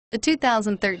The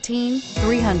 2013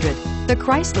 300. The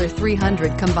Chrysler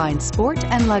 300 combines sport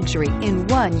and luxury in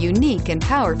one unique and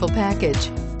powerful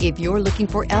package. If you're looking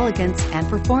for elegance and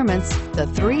performance, the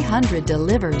 300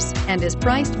 delivers and is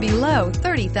priced below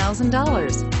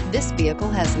 $30,000. This vehicle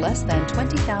has less than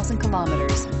 20,000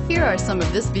 kilometers. Here are some of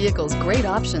this vehicle's great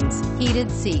options: heated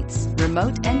seats,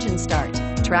 remote engine start,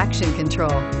 traction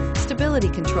control, stability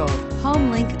control,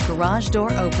 home link garage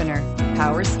door opener,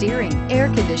 power steering, air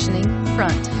conditioning,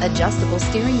 front adjustable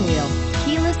steering wheel,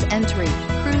 keyless entry,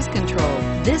 cruise control.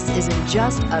 This isn't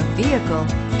just a vehicle,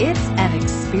 it's an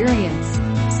experience.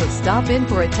 So stop in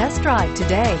for a test drive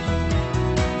today.